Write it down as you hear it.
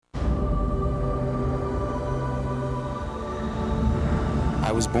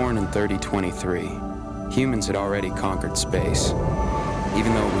I was born in 3023. Humans had already conquered space.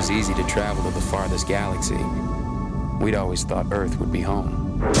 Even though it was easy to travel to the farthest galaxy, we'd always thought Earth would be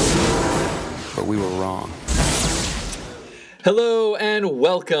home. But we were wrong. Hello and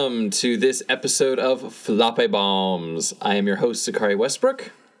welcome to this episode of Floppy Bombs. I am your host, Zachary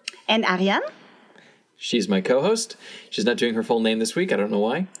Westbrook. And Ariane? She's my co-host. She's not doing her full name this week. I don't know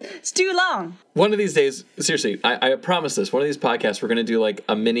why. It's too long. One of these days, seriously, I promise this, one of these podcasts, we're going to do like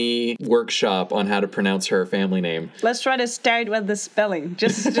a mini workshop on how to pronounce her family name. Let's try to start with the spelling.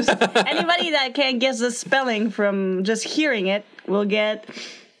 Just anybody that can't guess the spelling from just hearing it we'll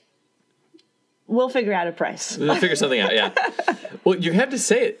figure out a price. We'll figure something out, yeah. Well, you have to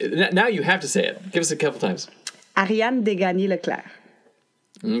say it. Now you have to say it. Give us a couple times. Ariane Desgagnés-Leclerc.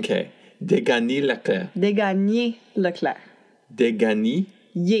 Okay. Desgagnés-Leclerc. Desgagnés-Leclerc. Desgagnés.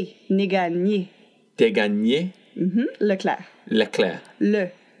 Négagné. Desgagnés. Leclerc. Leclerc.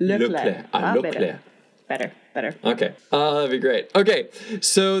 Leclerc. Leclerc. Better. Okay. That'd be great. Okay.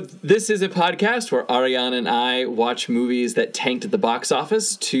 So this is a podcast where Ariane and I watch movies that tanked at the box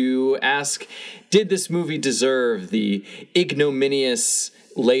office to ask, did this movie deserve the ignominious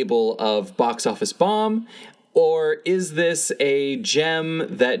label of box office bomb? Or is this a gem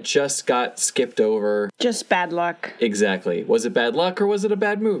that just got skipped over? Just bad luck. Exactly. Was it bad luck or was it a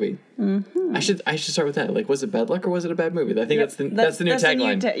bad movie? Mm-hmm. I should start with that. Like, was it bad luck or was it a bad movie? I think that's the new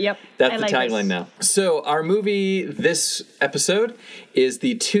tagline. Yep. That's the tagline now. So our movie this episode is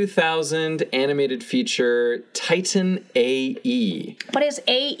the 2000 animated feature Titan A.E. What is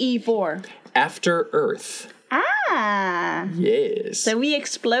A.E. for? After Earth. Ah. Yes. So we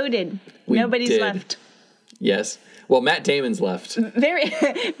exploded. Nobody's left. Yes. Well, Matt Damon's left. Very,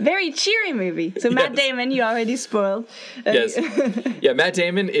 very cheery movie. So Matt Damon, you already spoiled. Yes. Yeah, Matt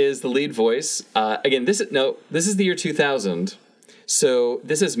Damon is the lead voice. Again, this is the year 2000. So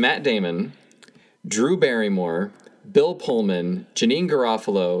this is Matt Damon, Drew Barrymore, Bill Pullman, Janeane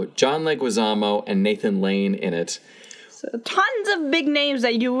Garofalo, John Leguizamo, and Nathan Lane in it. So tons of big names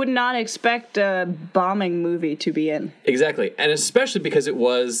that you would not expect a bombing movie to be in. Exactly. And especially because it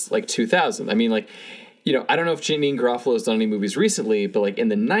was like 2000. I mean, like, you know, I don't know if Janeane Garofalo has done any movies recently, but like in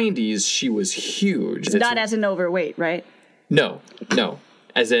the 90s, she was huge. Not as an overweight, right? No.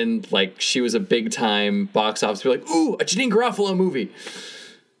 As in, like, she was a big time box office. We're like, ooh, a Janeane Garofalo movie.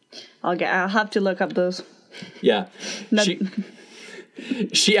 I'll have to look up those. Yeah.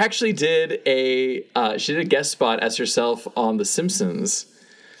 She actually did a guest spot as herself on The Simpsons.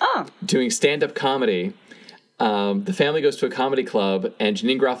 Oh. Doing stand-up comedy. The family goes to a comedy club, and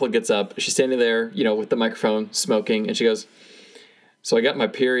Janeane Garofalo gets up. She's standing there, you know, with the microphone, smoking, and she goes, "So I got my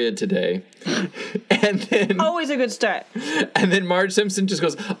period today." And then always a good start. And then Marge Simpson just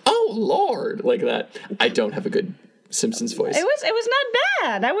goes, "Oh Lord," like that. I don't have a good Simpsons voice. It was not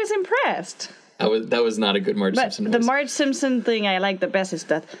bad. I was impressed. That was not a good Marge Simpson voice. The Marge Simpson thing I like the best is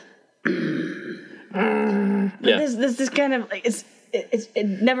that. Yeah. This kind of like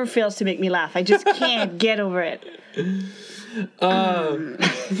it never fails to make me laugh. I just can't get over it.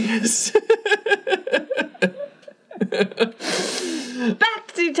 Yes.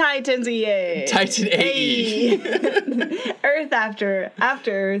 Back to Titans EA. Titan AE. Earth after Earth.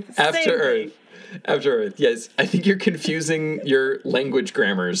 After Earth. After Earth, yes. I think you're confusing your language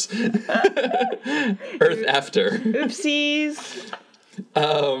grammars. Earth after. Oopsies.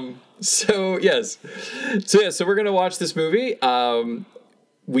 So we're going to watch this movie.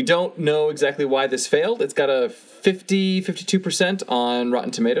 We don't know exactly why this failed. It's got a 52% on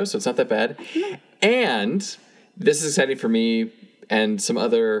Rotten Tomatoes, so it's not that bad. And this is exciting for me and some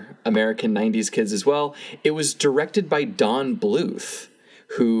other American 90s kids as well. It was directed by Don Bluth,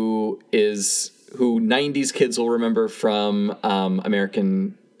 who 90s kids will remember from An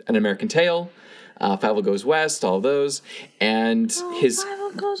American Tail, Fievel Goes West, all those, and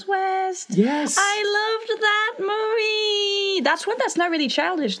Fievel Goes West. Yes, I loved that movie. That's one that's not really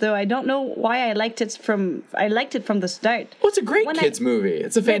childish, though. I don't know why I liked it from the start. Well, it's a great kids movie.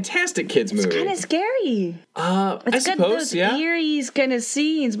 It's a fantastic kids movie. It's kind of scary. I suppose, those eerie kind of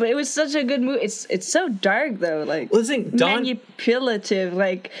scenes, but it was such a good movie. It's so dark though, like manipulative,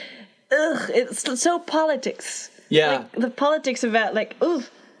 like it's so politics. Yeah, like, the politics about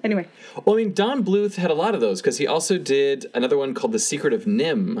Anyway. Well, I mean, Don Bluth had a lot of those because he also did another one called The Secret of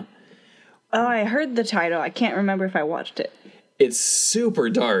NIMH. Oh, I heard the title. I can't remember if I watched it. It's super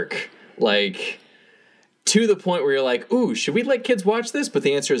dark, like to the point where you're like, ooh, should we let kids watch this? But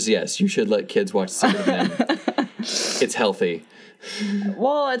the answer is yes, you should let kids watch The Secret of NIMH. It's healthy.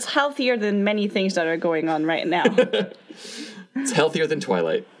 Well, it's healthier than many things that are going on right now. It's healthier than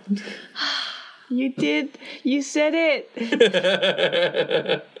Twilight. You did. You said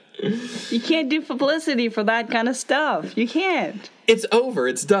it. You can't do publicity for that kind of stuff. You can't. It's over.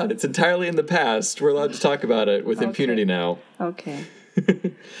 It's done. It's entirely in the past. We're allowed to talk about it with impunity now. Okay.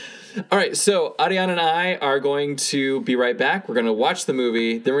 All right, so Ariana and I are going to be right back. We're going to watch the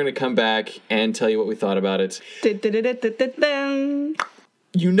movie, then we're going to come back and tell you what we thought about it.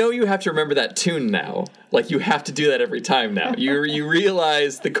 You know you have to remember that tune now. Like, you have to do that every time now. You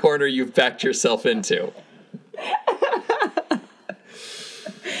realize the corner you've backed yourself into.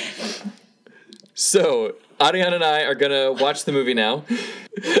 So, Ariana and I are going to watch the movie now.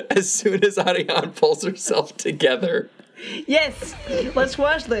 As soon as Ariana pulls herself together. Yes, let's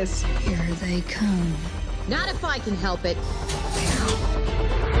watch this. Here they come. Not if I can help it.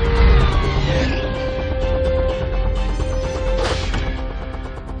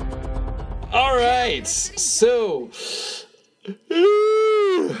 All right, so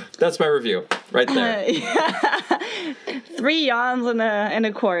that's my review right there. 3 yawns and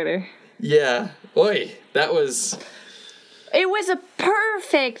a quarter. Yeah, oi, that was. It was a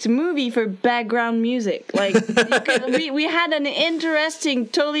perfect movie for background music. Like, we had an interesting,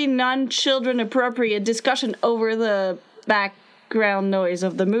 totally non-children appropriate discussion over the background noise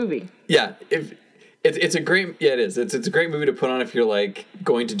of the movie. Yeah, it's a great. Yeah, it is. It's a great movie to put on if you're like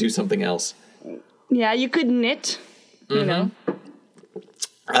going to do something else. Yeah, you could knit. You know.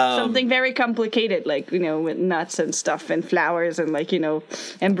 Something very complicated, like, with nuts and stuff and flowers and, like,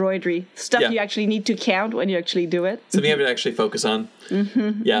 embroidery. Stuff you actually need to count when you actually do it. Something you have to actually focus on.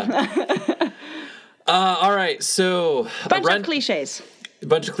 Mm-hmm. Yeah. All right, so... Bunch of cliches. A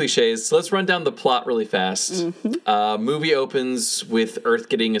bunch of cliches. So let's run down the plot really fast. Mm-hmm. Movie opens with Earth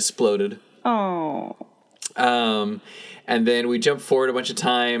getting exploded. Oh. And then we jump forward a bunch of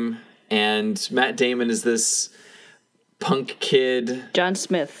time, and Matt Damon is this... punk kid. John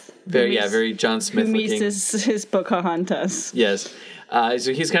Smith. Very John Smith who looking. meets his Pocahontas. Yes.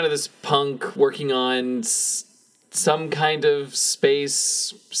 So he's kind of this punk working on some kind of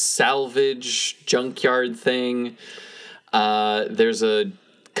space salvage junkyard thing. There's a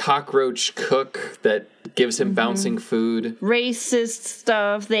cockroach cook that gives him bouncing food. Racist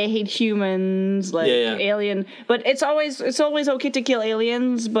stuff. They hate humans, like alien. But it's always okay to kill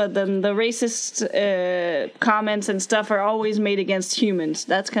aliens. But then the racist comments and stuff are always made against humans.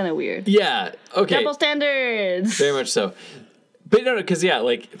 That's kind of weird. Yeah. Okay. Double standards. Very much so. But no, because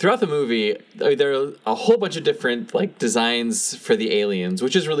like throughout the movie, there are a whole bunch of different like designs for the aliens,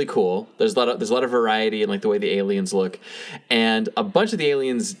 which is really cool. There's a lot of variety in like the way the aliens look, and a bunch of the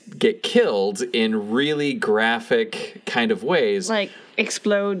aliens get killed in really graphic kind of ways, like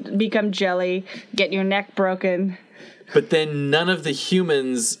explode, become jelly, get your neck broken. But then none of the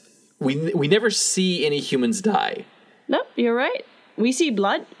humans, we never see any humans die. Nope, you're right. We see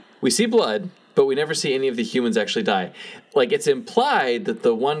blood. We see blood. But we never see any of the humans actually die. Like, it's implied that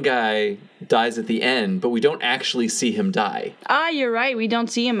the one guy dies at the end, but we don't actually see him die. You're right. We don't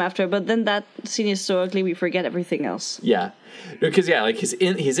see him after, but then that scene historically, we forget everything else. Yeah. Because, like, he's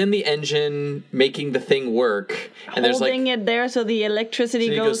in the engine making the thing work. And holding it there so the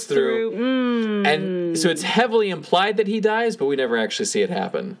electricity goes through. And so it's heavily implied that he dies, but we never actually see it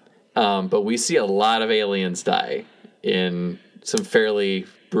happen. But we see a lot of aliens die in some fairly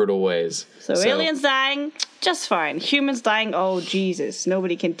brutal ways. So aliens dying, just fine. Humans dying, oh Jesus,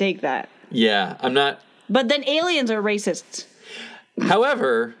 nobody can take that. Yeah, I'm not... But then aliens are racist.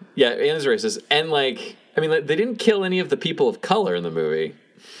 However, aliens are racist. And like, I mean, they didn't kill any of the people of color in the movie.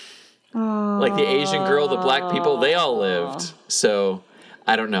 Like the Asian girl, the black people, they all lived. So,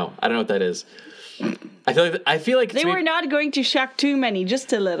 I don't know. I don't know what that is. I feel like they were not going to shock too many,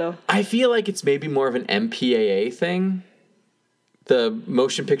 just a little. I feel like it's maybe more of an MPAA thing. The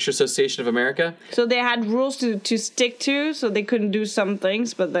Motion Picture Association of America. So they had rules to stick to, so they couldn't do some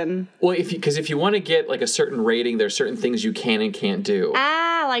things, but then... Well, if you want to get like a certain rating, there's certain things you can and can't do.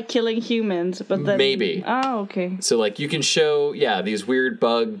 Like killing humans, but then... Maybe. Oh, okay. So like you can show, these weird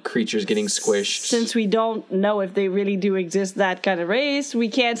bug creatures getting squished. Since we don't know if they really do exist, that kind of race, we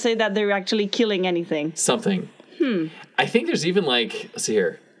can't say that they're actually killing anything. Something. I think there's even like, let's see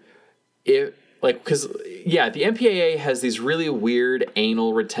here. Because the MPAA has these really weird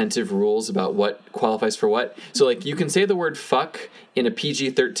anal retentive rules about what qualifies for what. So, like, you can say the word fuck in a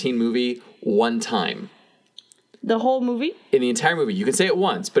PG-13 movie one time. The whole movie? In the entire movie. You can say it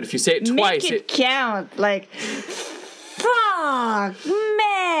once, but if you say it twice... Make it count. Like, fuck,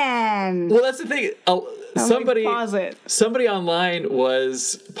 man. Well, that's the thing. Somebody online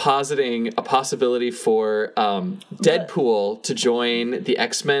was positing a possibility for Deadpool to join the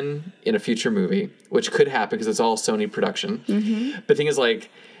X-Men in a future movie, which could happen because it's all Sony production. Mm-hmm. But the thing is, like,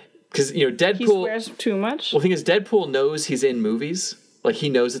 Because, you know, Deadpool... He swears too much. Well, the thing is, Deadpool knows he's in movies. Like, he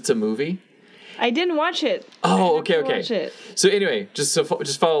knows it's a movie. I didn't watch it. Oh, okay. Watch it. So anyway, just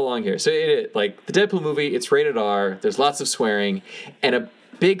follow along here. So like the Deadpool movie, it's rated R. There's lots of swearing, and a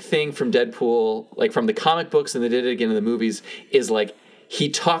big thing from Deadpool, like from the comic books, and they did it again in the movies, is like he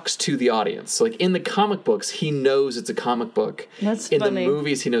talks to the audience. So like in the comic books, he knows it's a comic book. That's in funny. the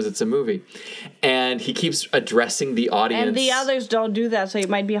movies, he knows it's a movie, and he keeps addressing the audience. And the others don't do that, so it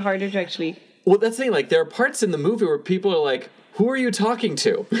might be harder to actually. Well, that's the thing. Like there are parts in the movie where people are like, "Who are you talking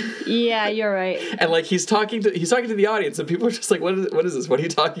to?" Yeah, you're right. And like he's talking to the audience, and people are just like, "What is this? What are you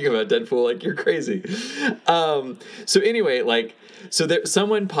talking about, Deadpool? Like you're crazy." So anyway, like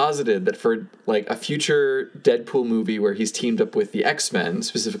someone posited that for like a future Deadpool movie where he's teamed up with the X-Men,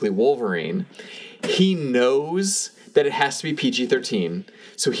 specifically Wolverine, he knows that it has to be PG-13.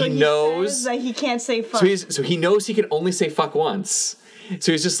 So he knows says that he can't say fuck. So he knows he can only say fuck once.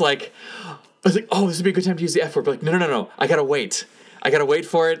 So he's just like, I was like, oh, this would be a good time to use the F word. But like, no. I gotta wait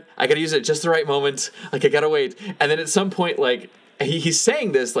for it. I gotta use it at just the right moment. Like, I gotta wait. And then at some point, like, he's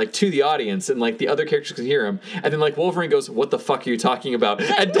saying this, like, to the audience, and, like, the other characters can hear him. And then, like, Wolverine goes, what the fuck are you talking about?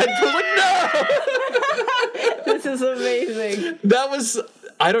 And Deadpool's like, no! This is amazing. That was...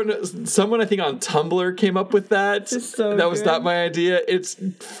 I don't know. Someone, I think, on Tumblr came up with that. It's so that was good. not my idea. It's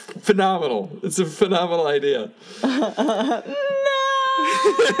phenomenal. It's a phenomenal idea. No!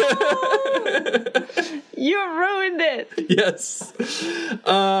 You ruined it. Yes.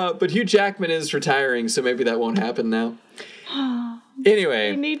 But Hugh Jackman is retiring, so maybe that won't happen now.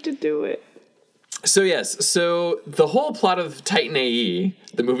 Anyway. You need to do it. So yes, so the whole plot of Titan AE,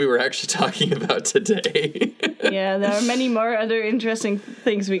 the movie we're actually talking about today. Yeah, there are many more other interesting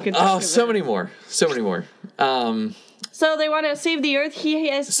things we could talk about. So many more. So they want to save the Earth. He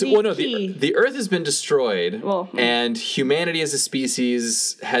has key. The Earth has been destroyed, and humanity as a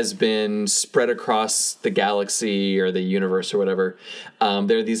species has been spread across the galaxy or the universe or whatever.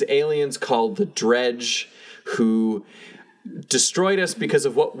 There are these aliens called the Dredge who destroyed us because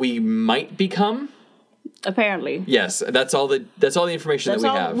of what we might become. Apparently. Yes, that's all the information that we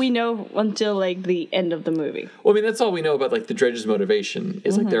have. That's all we know until like the end of the movie. Well, I mean, that's all we know about like the Dredge's motivation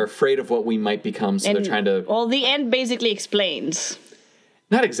is like they're afraid of what we might become, so they're trying to. Well, the end basically explains.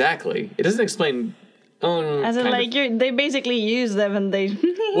 Not exactly. It doesn't explain. As in, like they basically use them and they.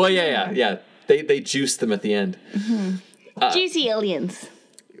 Well, yeah. They juice them at the end. Juicy aliens.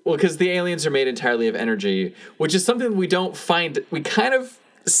 Well, because the aliens are made entirely of energy, which is something we don't find. We kind of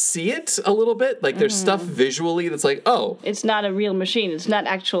see it a little bit. Like there's stuff visually that's like, oh, it's not a real machine. It's not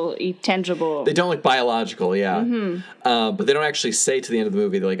actually tangible. They don't look biological, yeah. But they don't actually say to the end of the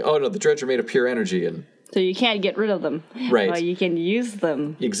movie, they're like, oh no, the Dredge are made of pure energy, and so you can't get rid of them. Right. Or you can use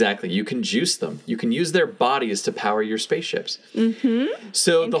them. Exactly. You can juice them. You can use their bodies to power your spaceships.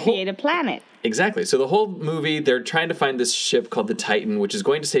 So and the create a planet. Exactly. So the whole movie, they're trying to find this ship called the Titan, which is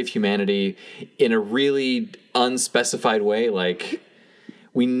going to save humanity in a really unspecified way. Like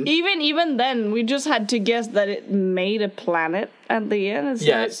even then, we just had to guess that it made a planet at the end. It's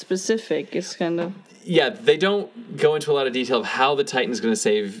not specific. It's kind of they don't go into a lot of detail of how the Titan is going to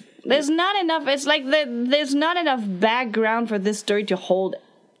save. There's not enough. It's like there's not enough background for this story to hold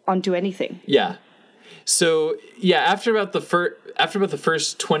onto anything. Yeah. So after about the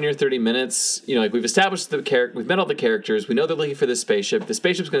first 20 or 30 minutes, you know, like we've established we've met all the characters. We know they're looking for this spaceship. The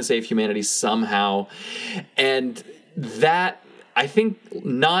spaceship's going to save humanity somehow, and that I think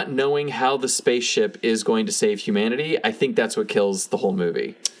not knowing how the spaceship is going to save humanity, I think that's what kills the whole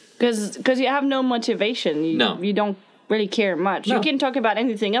movie. Because you have no motivation. You don't really care much. No. You can talk about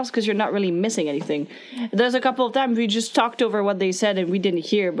anything else because you're not really missing anything. There's a couple of times we just talked over what they said and we didn't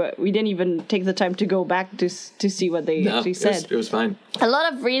hear, but we didn't even take the time to go back to see what they actually said. It was fine. A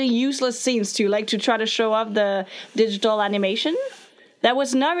lot of really useless scenes too, like to try to show off the digital animation. That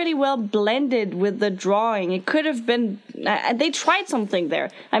was not really well blended with the drawing. It could have been... they tried something there.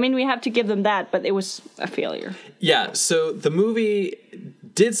 I mean, we have to give them that, but it was a failure. Yeah, so the movie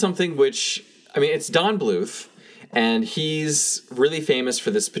did something which... I mean, it's Don Bluth, and he's really famous for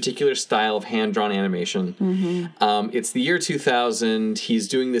this particular style of hand-drawn animation. It's the year 2000. He's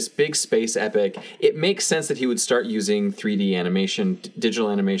doing this big space epic. It makes sense that he would start using 3D animation, digital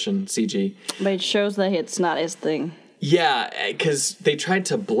animation, CG. But it shows that it's not his thing. Yeah, because they tried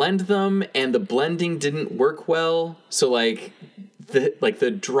to blend them, and the blending didn't work well. So,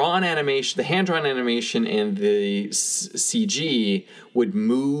 the drawn animation, the hand-drawn animation, and the CG would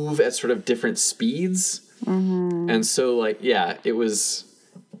move at sort of different speeds. And so, it was...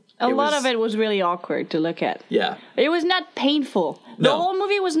 A lot of it was really awkward to look at. Yeah. It was not painful. The No. whole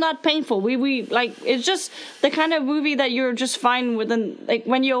movie was not painful. We like it's just the kind of movie that you're just fine with. Like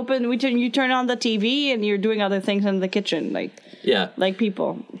when you you turn on the TV and you're doing other things in the kitchen, Yeah. like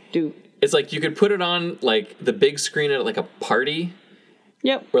people do. It's like you could put it on like the big screen at like a party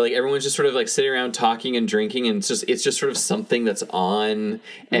Yep. where like everyone's just sort of like sitting around talking and drinking, and it's just sort of something that's on.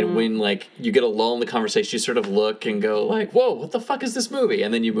 And when like you get a lull in the conversation, you sort of look and go like, "Whoa, what the fuck is this movie?"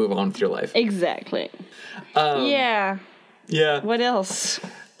 And then you move on with your life. Exactly. Yeah. Yeah. What else?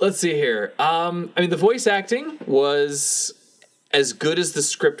 Let's see here. I mean, the voice acting was as good as the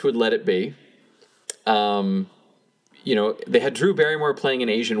script would let it be. You know, they had Drew Barrymore playing an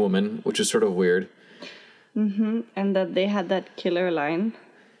Asian woman, which was sort of weird. And that they had that killer line,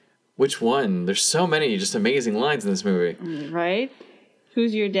 Which one? There's so many just amazing lines in this movie. right?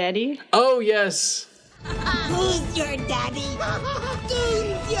 Who's your daddy? Oh, yes. Who's your daddy?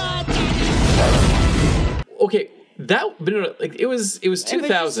 Who's your daddy? Okay, it was 2000. It was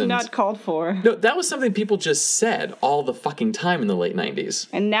just not called for. No, that was something people just said all the fucking time in the late 90s.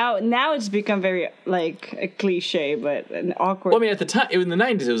 And now it's become very like a cliche, but an awkward. Well, I mean, at the time, in the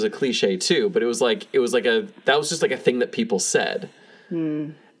 90s, it was a cliche too, but that was just like a thing that people said.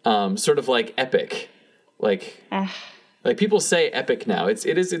 Sort of like epic. Like people say epic now. It's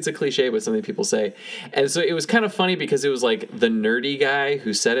a cliche, but something people say. And so it was kind of funny because it was like the nerdy guy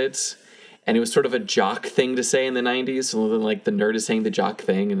who said it, and it was sort of a jock thing to say in the 90s. So then like the nerd is saying the jock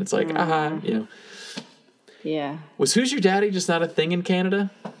thing, and it's like, you know. Yeah. Was Who's Your Daddy just not a thing in Canada?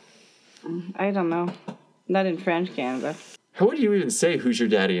 I don't know. Not in French Canada. How would you even say Who's Your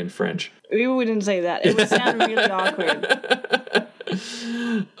Daddy in French? We wouldn't say that. It would sound really awkward.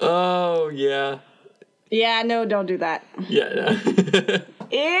 Oh, yeah. Yeah, no, don't do that. Yeah.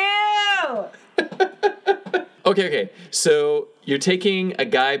 Ew! Okay. So you're taking a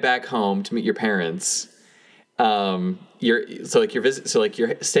guy back home to meet your parents. You're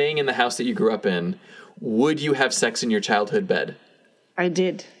staying in the house that you grew up in. Would you have sex in your childhood bed? I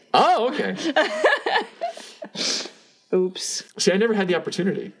did. Oh, okay. Oops. See, I never had the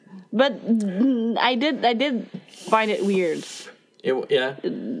opportunity. But I did find it weird. Yeah.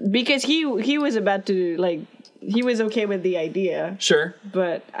 Because he was about to, like, he was okay with the idea. Sure.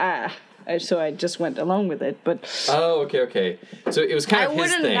 But, so I just went along with it. But Oh, okay. So it was kind of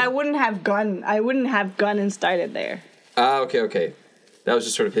his thing. I wouldn't have gone and started there. Okay. That was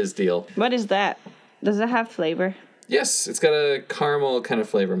just sort of his deal. What is that? Does it have flavor? Yes, it's got a caramel kind of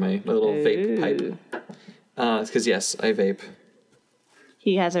flavor, my little vape pipe. It's because, yes, I vape.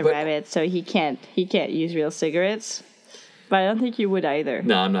 He has a rabbit, so he can't use real cigarettes. But I don't think you would either.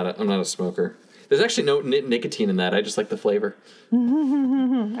 No, I'm not a smoker. There's actually no nicotine in that. I just like the flavor.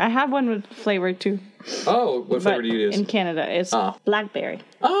 I have one with flavor too. Oh, what flavor But do you use? in Canada, it's blackberry.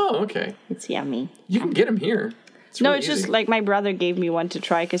 Oh, okay. It's yummy. You can get them here. It's No, really it's easy. just like my brother gave me one to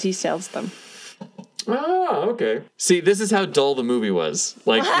try because he sells them. Oh, okay. See, this is how dull the movie was.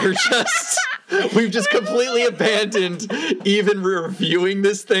 Like, we've just completely abandoned even reviewing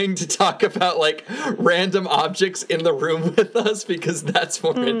this thing to talk about, like, random objects in the room with us because that's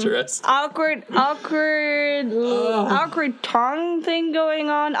more interesting. Awkward tongue thing going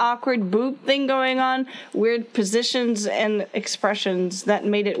on, awkward boob thing going on, weird positions and expressions that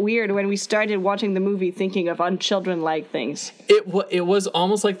made it weird when we started watching the movie thinking of unchildren-like things. It was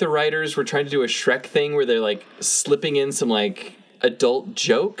almost like the writers were trying to do a Shrek thing where they're, like, slipping in some, like, adult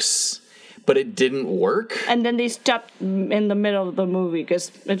jokes, but it didn't work. And then they stopped in the middle of the movie because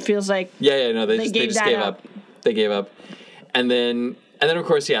it feels like No, they just gave gave up. They gave up. And then of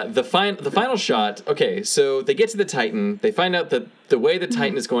course, the final shot. Okay, so they get to the Titan. They find out that the way the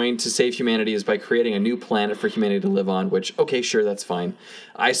Titan is going to save humanity is by creating a new planet for humanity to live on, which, okay, sure, that's fine.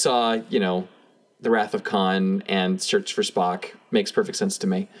 I saw, The Wrath of Khan and Search for Spock. Makes perfect sense to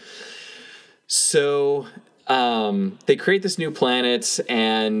me. So they create this new planet,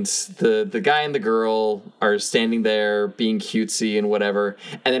 and the guy and the girl are standing there being cutesy and whatever,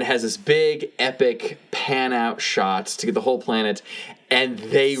 and then it has this big epic pan out shot to get the whole planet, and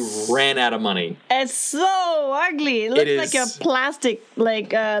they ran out of money. it's so ugly. It looks like a is. plastic,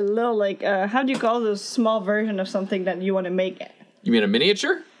 like a little, like how do you call those small version of something that you want to make? You mean a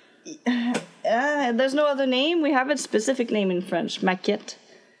miniature? There's no other name. We have a specific name in French, maquette.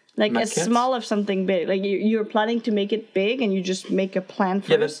 Like Maquette? a small of something big. Like you're planning to make it big, and you just make a plan first.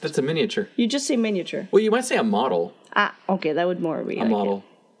 Yeah, that's a miniature. You just say miniature. Well, you might say a model. Okay, that would more be A model.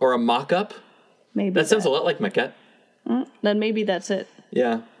 Or a mock-up. Maybe That sounds a lot like maquette. Then maybe that's it.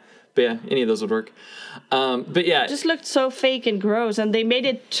 Yeah. But yeah, any of those would work. But yeah, Just looked so fake and gross, and they made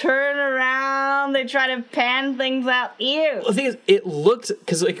it turn around. They try to pan things out. Ew. the thing is, it looked,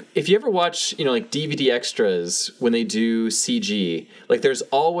 because like if you ever watch, like DVD extras when they do CG, like there's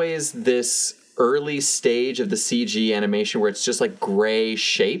always this early stage of the CG animation where it's just like gray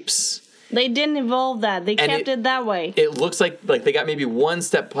shapes. They didn't evolve that. They kept it that way. It looks like they got maybe one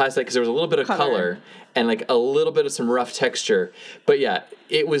step past that because there was a little bit of color and like a little bit of some rough texture. But yeah,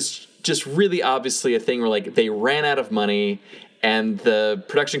 it was just really obviously a thing where like they ran out of money and the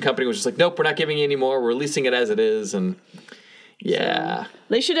production company was just like, nope, we're not giving you any more. We're releasing it as it is. And yeah.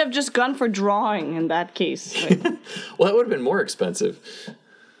 They should have just gone for drawing in that case. Well, that would have been more expensive.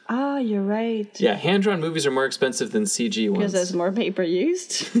 Ah, you're right. Yeah, hand-drawn movies are more expensive than CG ones. Because there's more paper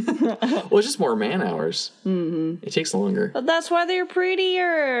used. Well, it's just more man-hours. Mm-hmm. It takes longer. But that's why they're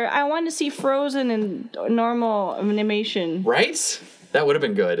prettier. I want to see Frozen in normal animation. Right? That would have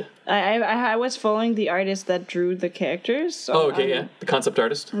been good. I was following the artist that drew the characters. So Oh, okay, yeah. The concept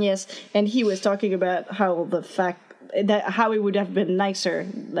artist. Yes, and he was talking about how how it would have been nicer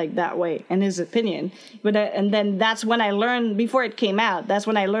like that way, in his opinion. But and then that's when I learned, before it came out, that's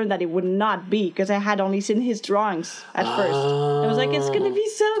when I learned that it would not be, because I had only seen his drawings at first. I was like, it's gonna be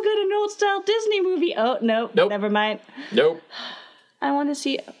so good, an old style Disney movie. Oh nope. Never mind. Nope. I want to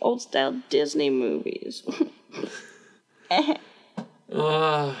see old style Disney movies.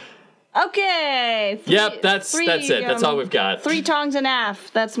 Okay. Yep, that's it. That's all we've got. 3 tongues and a half.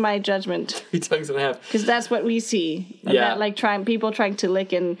 That's my judgment. 3 tongues and a half. Because that's what we see. Yeah. About, like people trying to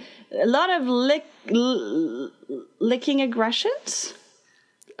lick, and a lot of licking aggressions.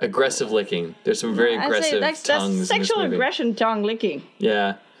 Aggressive licking. There's some very aggressive that's tongues in sexual this movie. aggression, tongue licking.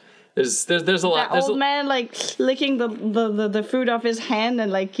 Yeah. There's a lot. That old man like licking the food off his hand and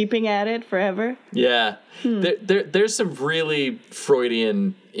like keeping at it forever. Yeah. There's some really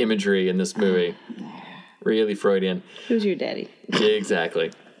Freudian imagery in this movie. Really Freudian. Who's your daddy? Yeah,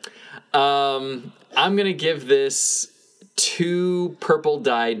 exactly. I'm gonna give this 2 purple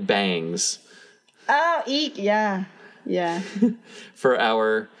dyed bangs. Oh, eek! Yeah. For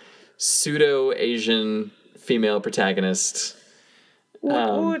our pseudo Asian female protagonist.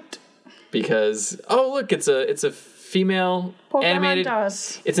 What? Because look, it's a female animated.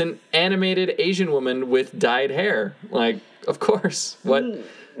 It's an animated Asian woman with dyed hair. Like, of course.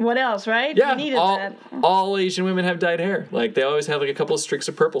 What else, right? Yeah, we needed that. all Asian women have dyed hair. Like, they always have like a couple of streaks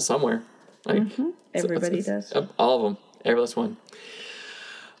of purple somewhere. Like, Everybody does. All of them, every last one.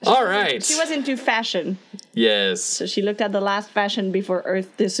 All right. She was into fashion. Yes. So she looked at the last fashion before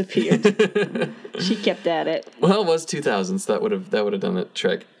Earth disappeared. She kept at it. Well, it was 2000s. That would have done the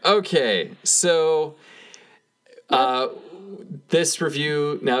trick. Okay, so this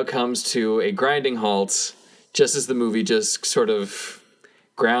review now comes to a grinding halt, just as the movie just sort of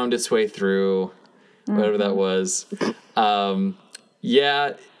ground its way through whatever that was.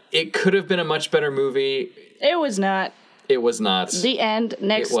 Yeah, it could have been a much better movie. It was not. It was not. The end.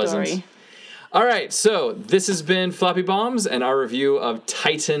 Next story. All right, so this has been Floppy Bombs and our review of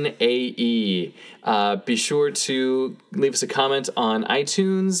Titan AE. Be sure to leave us a comment on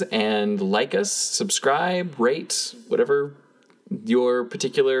iTunes and like us, subscribe, rate, whatever your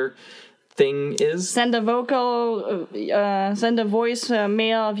particular thing is. Send a voice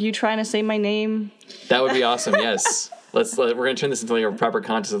mail of you trying to say my name. That would be awesome. Yes, we're gonna turn this into like a proper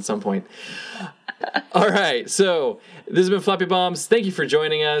contest at some point. All right, so this has been Floppy Bombs. Thank you for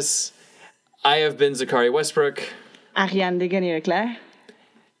joining us. I have been Zachary Westbrook. Ariane Desgagnés-Leclerc.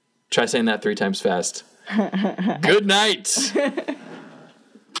 Try saying that 3 times fast. Good night.